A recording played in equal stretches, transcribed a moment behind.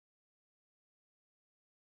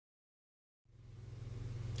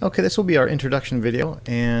Okay, this will be our introduction video,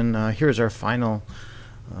 and here's our final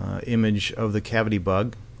image of the cavity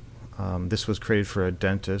bug. This was created for a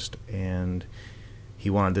dentist, and he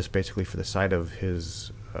wanted this basically for the side of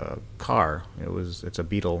his car. It's a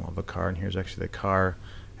beetle of a car, and here's actually the car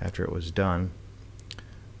after it was done.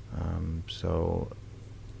 But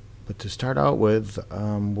to start out with,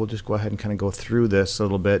 we'll just go ahead and kind of go through this a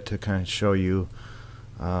little bit to kind of show you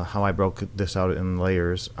how I broke this out in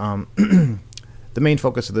layers. The main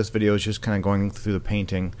focus of this video is just kind of going through the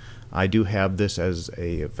painting. I do have this as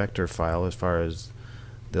a vector file as far as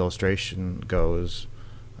the illustration goes.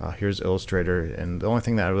 Here's Illustrator, and the only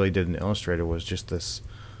thing that I really did in Illustrator was just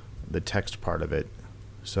the text part of it.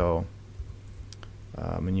 So,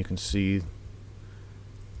 and you can see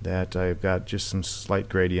that I've got just some slight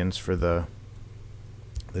gradients for the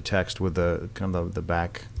text with the kind of the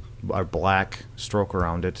back black stroke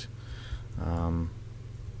around it.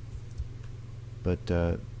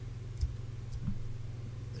 So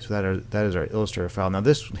that is our Illustrator file. Now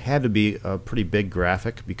this had to be a pretty big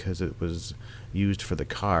graphic because it was used for the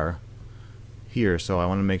car here, so I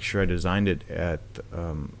want to make sure I designed it at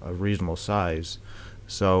a reasonable size.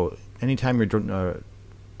 So anytime you're going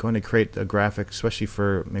to create a graphic, especially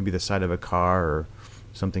for maybe the side of a car or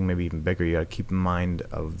something maybe even bigger, you got to keep in mind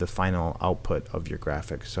of the final output of your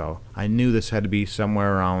graphic. So I knew this had to be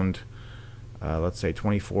somewhere around let's say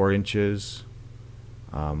 24 inches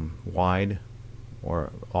wide,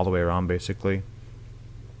 or all the way around basically.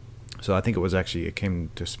 So I think it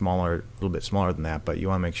came to smaller, a little bit smaller than that, but you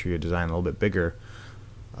want to make sure you design a little bit bigger,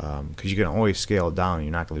 because you can always scale it down.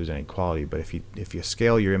 You're not going to lose any quality, but if you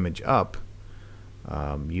scale your image up,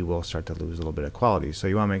 you will start to lose a little bit of quality. So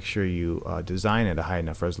you want to make sure you design at a high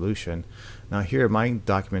enough resolution. Now here, my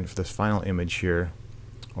document for this final image here,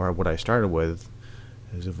 or what I started with,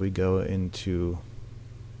 is if we go into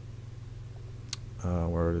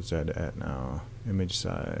where is that at now? Image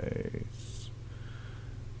size.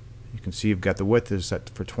 You can see you've got the width is set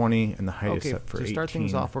for 20 and the height is set for 18. To start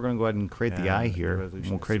things off, we're going to go ahead and create the eye here. And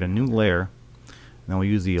we'll create a new layer. And then we'll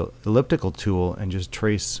use the elliptical tool and just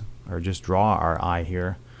trace or just draw our eye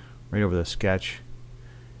here right over the sketch.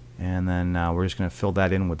 And then we're just going to fill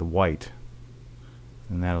that in with the white.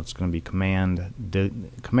 And that's going to be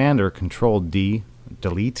Command or Control D,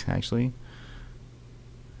 delete actually.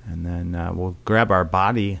 And then we'll grab our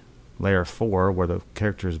body layer 4 where the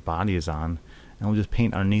character's body is on, and we'll just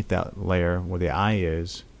paint underneath that layer where the eye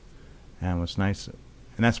is. And what's nice, and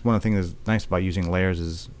that's one of the things that's nice about using layers,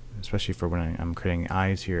 is especially for when I'm creating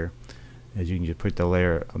eyes here, is you can just put the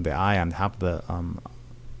layer of the eye on top of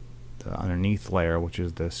the underneath layer, which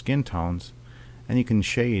is the skin tones, and you can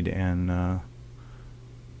shade and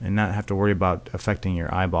not have to worry about affecting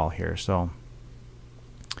your eyeball here. So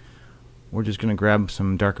we're just going to grab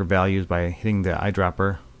some darker values by hitting the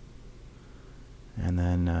eyedropper, and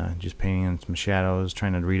then just painting in some shadows,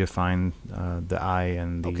 trying to redefine the eye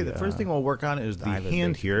and the. Okay, the first thing we'll work on is the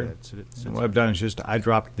hand here. And what I've done is just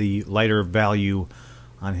eyedropped the lighter value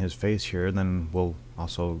on his face here, and then we'll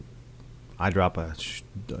also eyedrop a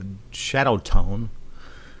shadow tone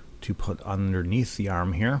to put underneath the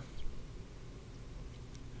arm here.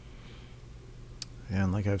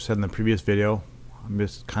 And like I've said in the previous video, I'm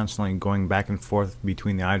just constantly going back and forth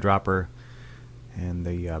between the eyedropper and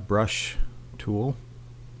the brush tool.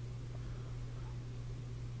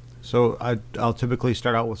 So I'll typically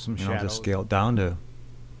start out with some shadows. I'll just scale it down to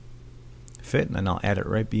fit, and then I'll add it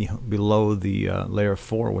right below the layer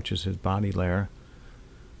 4, which is his body layer.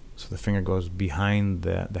 So the finger goes behind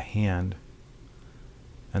the hand,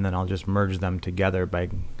 and then I'll just merge them together by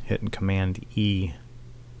hitting Command E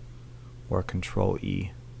or Control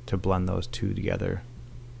E to blend those two together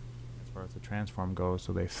as far as the transform goes,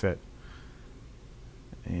 so they fit.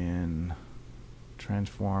 And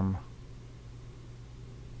transform,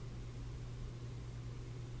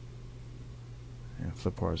 and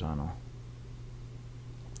flip horizontal.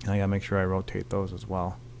 And I gotta make sure I rotate those as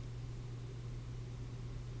well.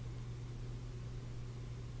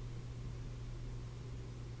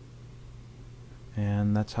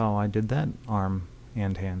 And that's how I did that arm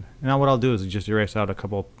and hand. Now what I'll do is just erase out a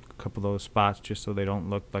couple of those spots, just so they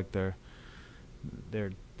don't look like they're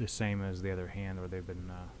the same as the other hand, or they've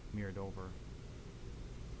been mirrored over.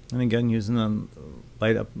 And again, using a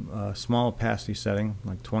light up small opacity setting,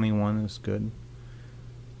 like 21 is good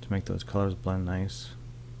to make those colors blend nice.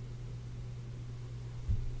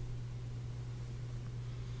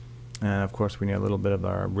 And of course we need a little bit of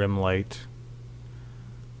our rim light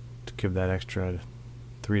to give that extra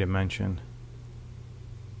 3 dimension.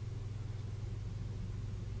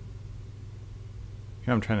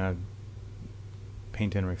 Here I'm trying to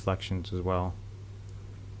paint in reflections as well.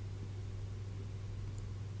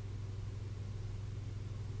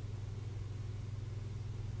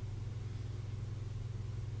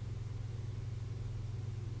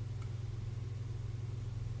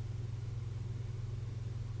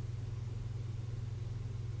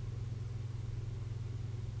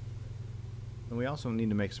 And we also need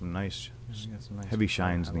to make some nice, some nice heavy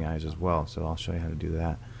shines in the eyes as well, so I'll show you how to do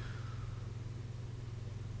that.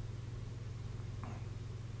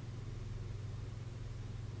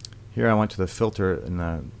 Here I went to the filter in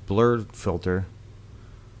the blur filter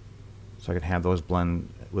so I could have those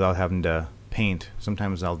blend without having to paint.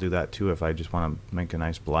 Sometimes I'll do that too if I just want to make a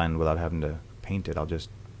nice blend without having to paint it. I'll just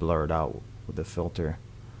blur it out with the filter.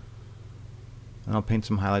 And I'll paint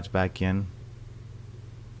some highlights back in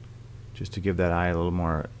just to give that eye a little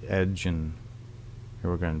more edge, and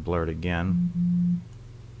here we're going to blur it again.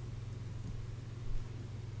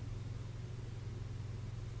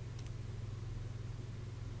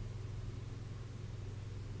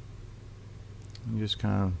 And just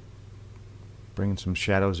kind of bringing some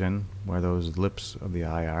shadows in where those lips of the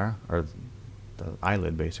eye are, or the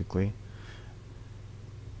eyelid basically.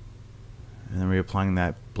 And then reapplying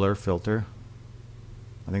that blur filter.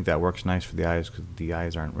 I think that works nice for the eyes because the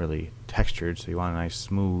eyes aren't really textured, so you want a nice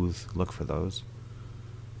smooth look for those.